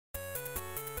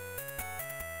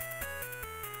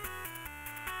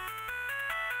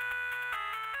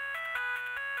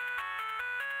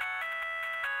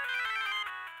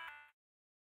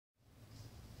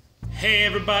Hey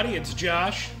everybody, it's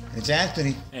Josh. It's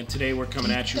Anthony. And today we're coming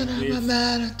at you with... I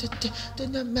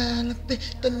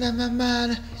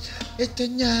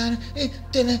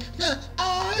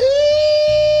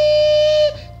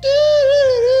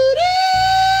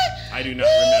do not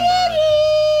remember...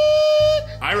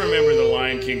 I remember the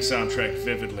Lion King soundtrack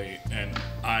vividly, and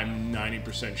I'm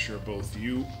 90% sure both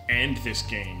you and this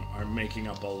game are making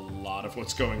up a lot of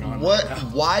what's going on right now.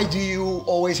 Why do you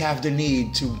always have the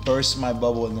need to burst my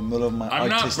bubble in the middle of my artistic I'm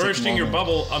not bursting your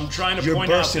bubble. I'm trying to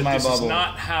point out that this is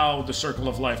not how the circle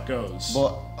of life goes.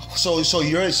 But so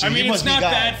you must I mean, be it's not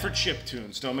God. bad for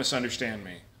chiptunes. Don't misunderstand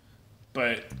me.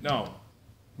 But no.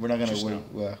 We're not gonna win.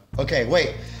 Well, okay,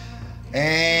 wait.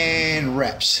 And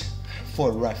reps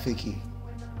for Rafiki.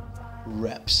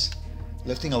 Reps.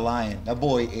 Lifting a lion. That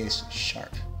boy is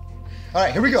sharp. All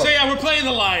right, here we go. So yeah, we're playing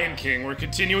the Lion King. We're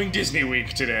continuing Disney Week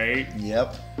today.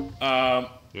 Yep. No,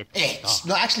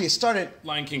 actually, it started.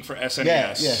 Lion King for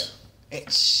SNES. Yeah. It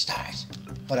starts.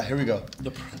 Hold on, here we go.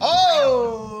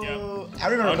 Oh! Yep. I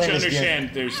remember playing this game.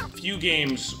 Understand, there's few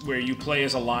games where you play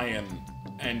as a lion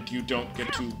and you don't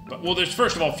get to... Well, there's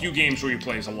first of all few games where you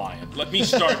play as a lion. Let me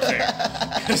start there,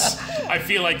 because I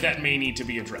feel like that may need to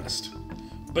be addressed.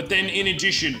 But then, in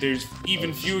addition, there's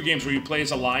even fewer games where you play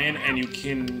as a lion and you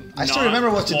can I still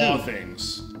remember what to do.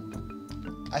 Things.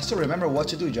 I still remember what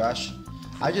to do, Josh.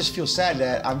 I just feel sad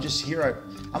that I'm just here.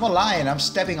 I'm a lion. I'm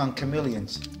stepping on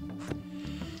chameleons.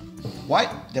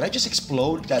 What? Did I just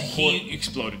explode? He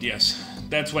exploded, yes.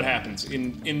 That's what happens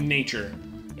in nature.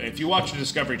 If you watch the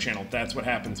Discovery Channel, that's what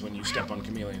happens when you step on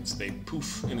chameleons. They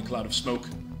poof in a cloud of smoke.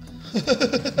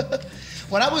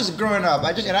 When I was growing up,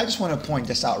 I just want to point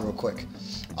this out real quick.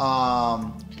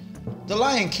 The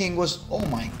Lion King was, oh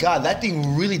my God, that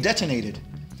thing really detonated.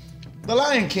 The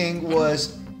Lion King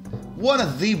was one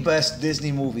of the best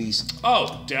Disney movies.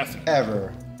 Oh, definitely.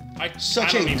 Ever.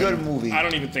 Such a good movie. I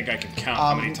don't even think I can count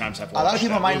how many times I've watched it. A lot of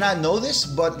people might not know this,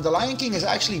 but The Lion King is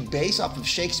actually based off of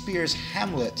Shakespeare's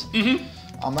Hamlet. Mm-hmm.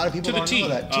 A lot of people don't know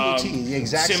that. To the T. The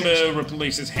exact Simba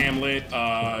replaces Hamlet.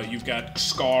 You've got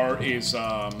Scar is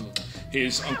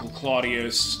his Uncle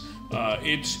Claudius.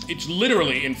 It's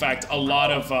literally, in fact, a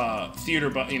lot of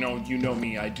theater. But you know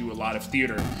me. I do a lot of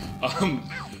theater. A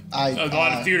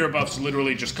lot of theater buffs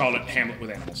literally just call it Hamlet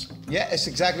with animals. Yeah, it's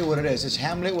exactly what it is. It's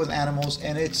Hamlet with animals,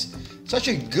 and it's such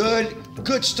a good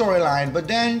storyline. But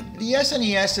then the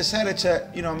SNES decided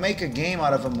to make a game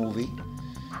out of a movie.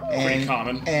 Pretty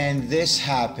common. And this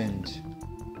happened.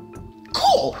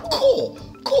 Cool.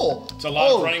 It's a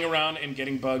lot of running around and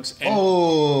getting bugs. And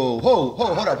hold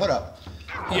up.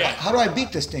 Yeah. How do I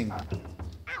beat this thing?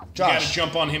 Josh. You gotta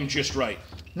jump on him just right.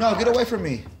 No, get away from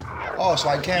me. Oh, so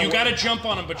I can't. You gotta jump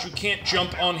on him, but you can't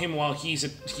jump on him while he's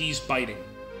biting.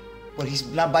 But he's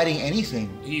not biting anything.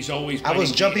 He's always biting. I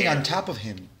was jumping on top of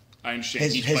him. I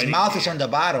understand. His mouth is on the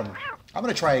bottom. I'm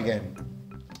gonna try again.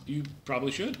 You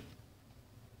probably should.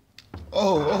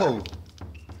 Oh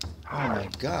my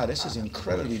God, this is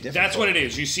incredibly difficult. That's what it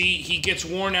is. You see, he gets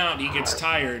worn out, he gets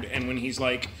tired, and when he's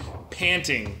like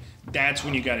panting, that's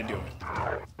when you gotta do it.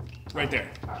 Right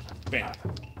there. Bam.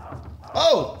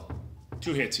 Oh!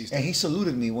 2 hits, he's dead. And he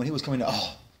saluted me when he was coming to,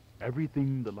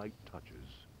 Everything the light touches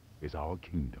is our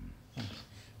kingdom.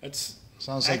 That's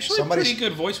sounds like actually pretty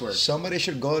good voice work. Somebody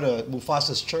should go to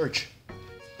Mufasa's church.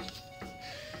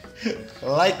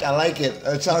 I like it.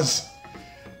 It sounds...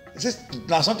 Is this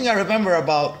now something I remember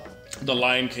about the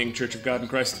Lion King Church of God in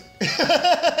Christ?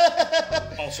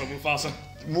 Also Mufasa.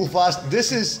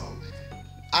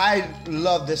 I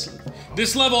love this.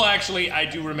 This level, actually, I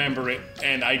do remember it,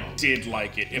 and I did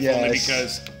like it. If only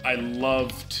because I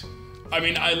loved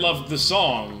the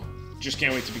song. Just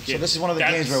can't wait to begin. So this is one of the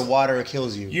games where water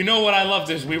kills you. You know what I loved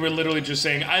is we were literally just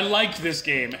saying, I liked this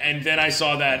game, and then I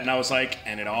saw that, and I was like,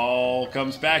 and it all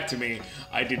comes back to me.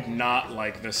 I did not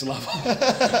like this level.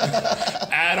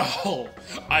 At all.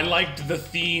 I liked the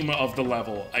theme of the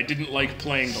level. I didn't like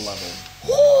playing the level.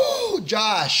 Woo,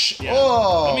 Josh. Yeah.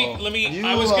 Oh. Let me.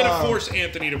 I was gonna force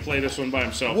Anthony to play this one by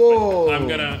himself. Whoa. But I'm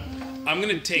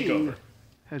gonna take over.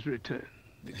 Has returned.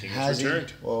 The king has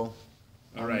returned. Well,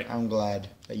 all right. I'm glad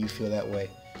that you feel that way.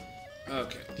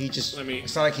 Okay. It's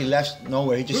not like he left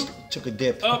nowhere. He just took a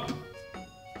dip. Up,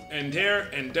 and there,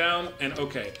 and down, and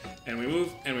okay. And we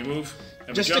move, and we move,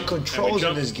 and just we jump, the controls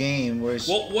of this game where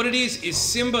well, what it is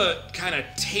Simba kind of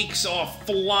takes off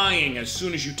flying as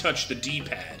soon as you touch the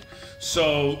D-pad.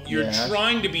 So you're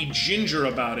trying to be ginger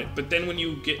about it, but then when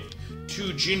you get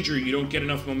too ginger, you don't get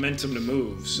enough momentum to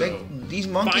move. So these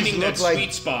monkeys finding look that like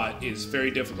sweet spot is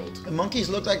very difficult. the monkeys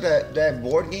look like that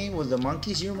board game with the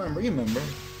monkeys. You remember? You know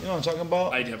what I'm talking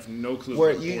about? I have no clue.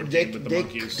 Where what you board they game with the they,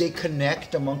 monkeys. they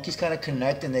connect. The monkeys kind of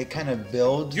connect and they kind of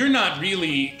build. You're not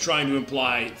really trying to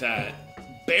imply that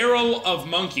Barrel of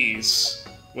Monkeys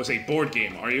was a board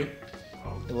game, are you?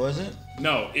 It wasn't.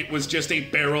 No, it was just a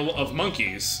barrel of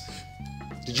monkeys.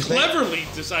 Did you play? Cleverly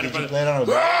decided Did you by play it on a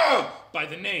board? by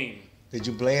the name. Did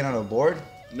you play it on a board?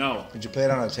 No, Did you play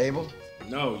it on a table?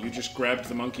 no, you just grabbed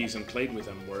the monkeys and played with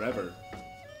them wherever.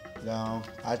 No,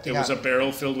 I It think was a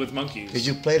barrel filled with monkeys. Did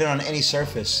you play it on any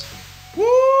surface? Woo!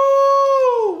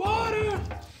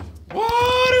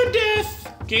 Water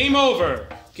death! Game over.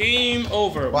 Game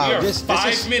over. Wow, we are this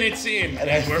 5 is- minutes in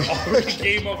and we're already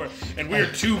game over. And we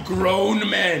are 2 grown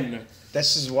men.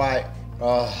 This is why.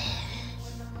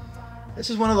 This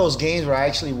is one of those games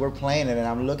where we're playing it and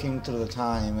I'm looking through the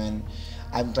time and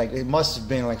I'm like, it must have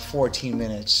been like 14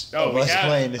 minutes of us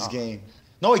playing this game.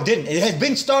 No, it didn't. It had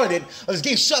been started. This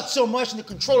game sucked so much in the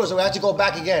controllers that we had to go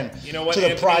back again You know what, to the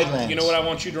Anthony? Pride Lands. You know what I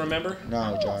want you to remember?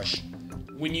 No, Josh.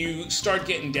 When you start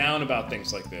getting down about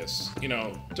things like this,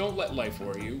 don't let life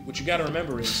worry you. What you gotta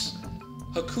remember is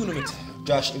Hakuna Matata.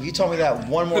 Josh, if you told me that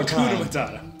one more Hakuna time.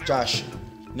 Matata. Josh,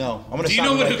 no. I'm gonna Do you stop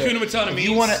know you what right there. Hakuna Matata If means?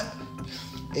 You wanna,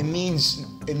 it means.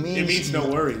 It means no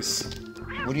worries.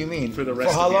 What do you mean? For the rest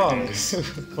For how of your long? days.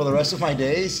 For the rest of my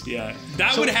days? Yeah.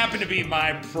 That would happen to be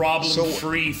my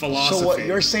problem-free philosophy. So what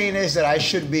you're saying is that I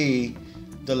should be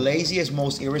the laziest,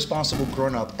 most irresponsible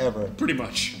grown-up ever. Pretty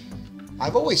much.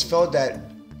 I've always felt that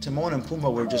Timon and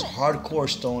Pumbaa were just hardcore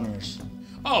stoners.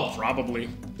 Oh, probably.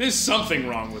 There's something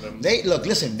wrong with them.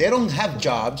 Listen, they don't have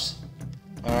jobs,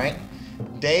 all right?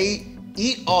 They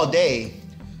eat all day.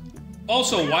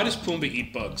 Also, why does Pumbaa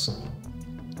eat bugs?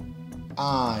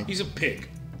 Uh, He's a pig.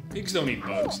 Pigs don't eat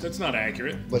bugs. That's not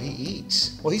accurate. but he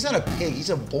eats. Well, he's not a pig, he's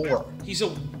a boar. He's a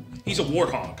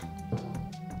warthog.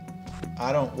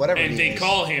 Whatever And he they is.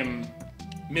 call him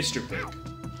Mr. Pig.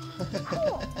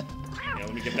 Yeah,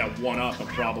 let me get that one up. I'm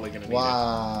probably gonna need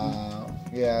Wow.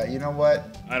 Yeah, you know what?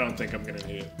 it. I don't think I'm gonna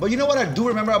need it. But you know what I do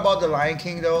remember about The Lion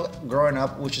King though, growing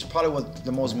up, which is probably what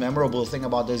the most memorable thing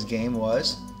about this game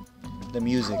was? The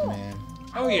music, man.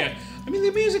 Oh yeah. I mean,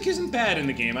 the music isn't bad in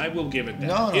the game. I will give it that.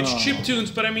 No, it's no.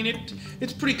 chiptunes, but I mean,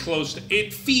 it's pretty close.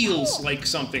 It feels like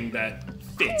something that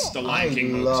fits the Lion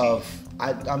King motif.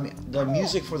 I mean, the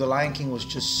music for The Lion King was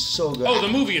just so good. Oh, the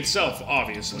movie itself,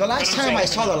 obviously. The last But I'm time I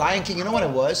saying- saw The Lion King, you know what it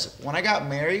was? When I got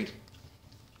married,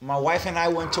 my wife and I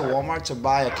went to Walmart to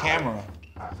buy a camera.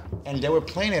 And they were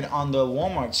playing it on the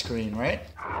Walmart screen, right?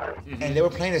 Mm-hmm. And they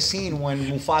were playing a scene when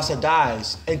Mufasa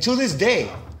dies. And to this day,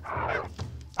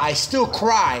 I still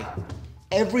cry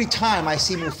every time I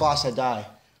see Mufasa die.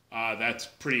 That's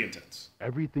pretty intense.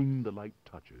 Everything the light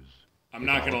touches. I'm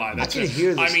not gonna lie. That's can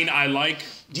hear this. I mean, I like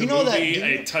the you know that- movie. do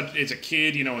you- As a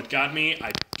kid, it got me.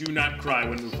 I do not cry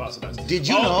when Mufasa dies. Did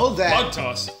you know that- Bug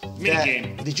toss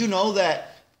minigame. Did you know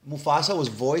that Mufasa was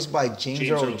voiced by James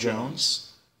Earl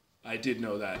Jones? I did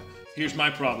know that. Here's my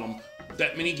problem.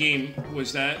 That minigame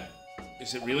was that.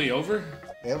 Is it really over?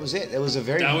 That was it. It was a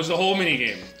very. That was the whole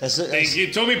minigame. They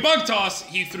told me bug toss.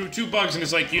 He threw 2 bugs and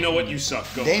it's like, you know what? You suck.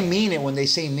 Go. They mean it when they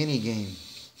say mini game.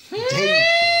 They,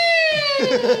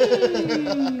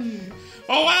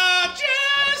 Oh, I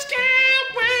just can't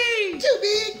wait to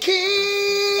be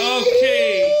king.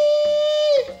 Okay.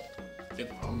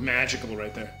 It's magical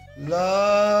right there.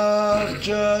 Love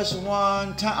just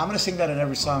one time. I'm gonna sing that in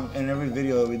every song, in every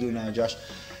video that we do now, Josh.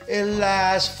 It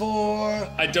lasts for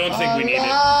I don't think we need it.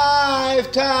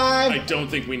 lifetime. I don't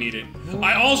think we need it.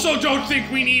 I also don't think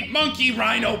we need monkey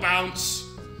rhino bounce.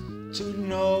 To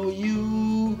know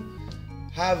you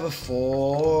have a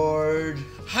Ford.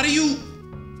 How do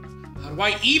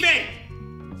I even?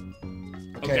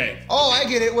 Okay. Oh, I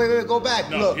get it. Wait, go back.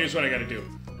 No, Look. here's what I gotta do.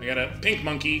 I got a pink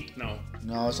monkey. No.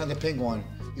 No, it's not the pink one.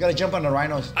 You gotta jump on the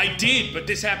rhinos. I did, but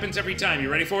this happens every time. You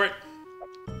ready for it?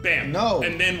 Bam. No.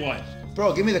 And then what?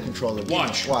 Bro, give me the controller.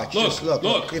 Watch. Watch. Look, Just look.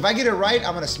 look. If I get it right,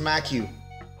 I'm gonna smack you.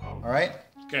 All right?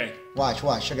 Okay. Watch.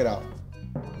 Check it out.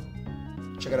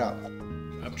 Check it out.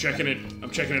 I'm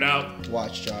checking it out.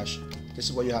 Watch, Josh. This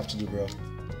is what you have to do, bro.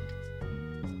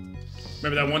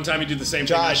 Remember that one time you did the same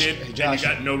Josh, thing I did hey, and Josh. you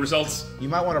got no results? You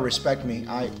might want to respect me.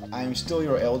 I am still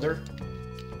your elder.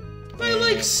 By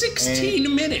like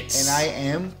 16 minutes. And I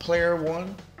am player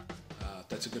 1.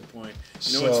 That's a good point.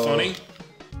 You know what's So- funny?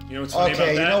 You know what's funny Okay,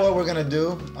 about that? you know what we're gonna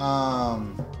do?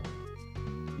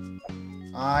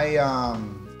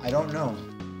 I don't know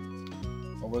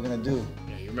what we're gonna do.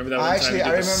 Yeah, you remember that one time you did I the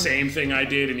remember- same thing I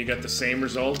did and you got the same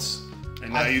results?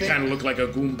 And now you kind of look like a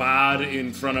goombad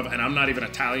in front of, and I'm not even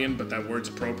Italian, but that word's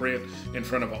appropriate, in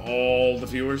front of all the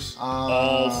viewers.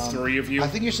 All 3 of you. I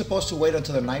think you're supposed to wait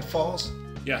until the night falls.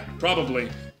 Yeah, probably.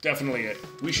 Definitely it.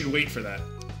 We should wait for that.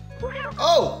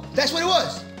 Oh, that's what it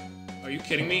was. Are you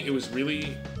kidding me? It was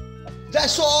really...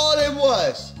 That's all it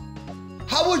was.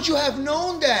 How would you have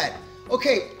known that?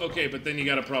 Okay. Okay, but then you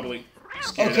gotta probably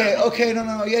scare that monkey. Okay,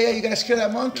 no. Yeah, you gotta scare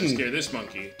that monkey. You gotta scare this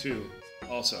monkey, too,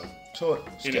 also. So,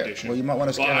 in addition. Well, you might want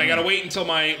to scare Well, I gotta him. wait until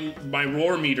my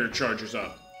roar meter charges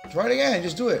up. Try it again,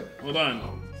 just do it. Hold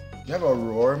on. You have a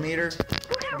roar meter?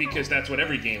 Because that's what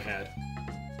every game had.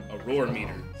 A roar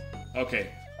meter. Okay,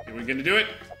 are we gonna do it?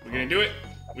 We're gonna do it?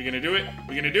 We're gonna do it?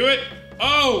 We're gonna do it?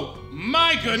 Oh,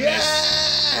 my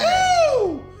goodness! Yeah!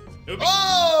 Woo!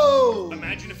 Oh!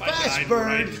 Imagine if I Fast died, bird.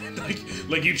 right?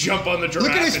 like you jump on the giraffe.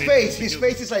 Look at his and face. His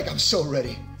face is like, I'm so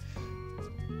ready.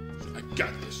 I got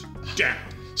this. Down.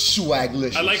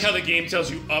 Swaglicious. I like how the game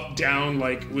tells you up, down,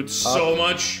 like with so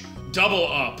much.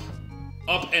 Double up.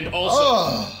 Up and also.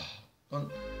 Oh.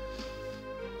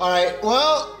 All right,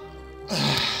 well.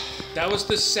 That was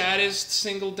the saddest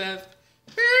single death.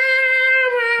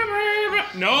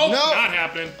 No, not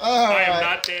happening. I am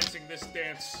not dancing this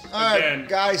dance again. Alright,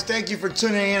 guys, thank you for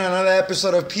tuning in on another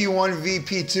episode of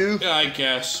P1vP2. I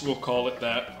guess we'll call it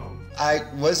that.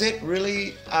 Was it really?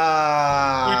 We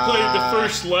played the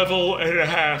first level and a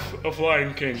half of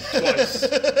Lion King twice.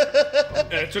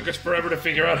 And it took us forever to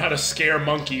figure out how to scare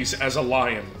monkeys as a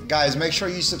lion. Guys, make sure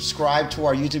you subscribe to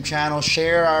our YouTube channel,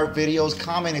 share our videos,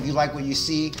 comment if you like what you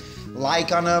see,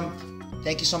 like on them.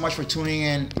 Thank you so much for tuning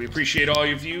in. We appreciate all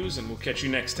your views, and we'll catch you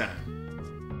next time.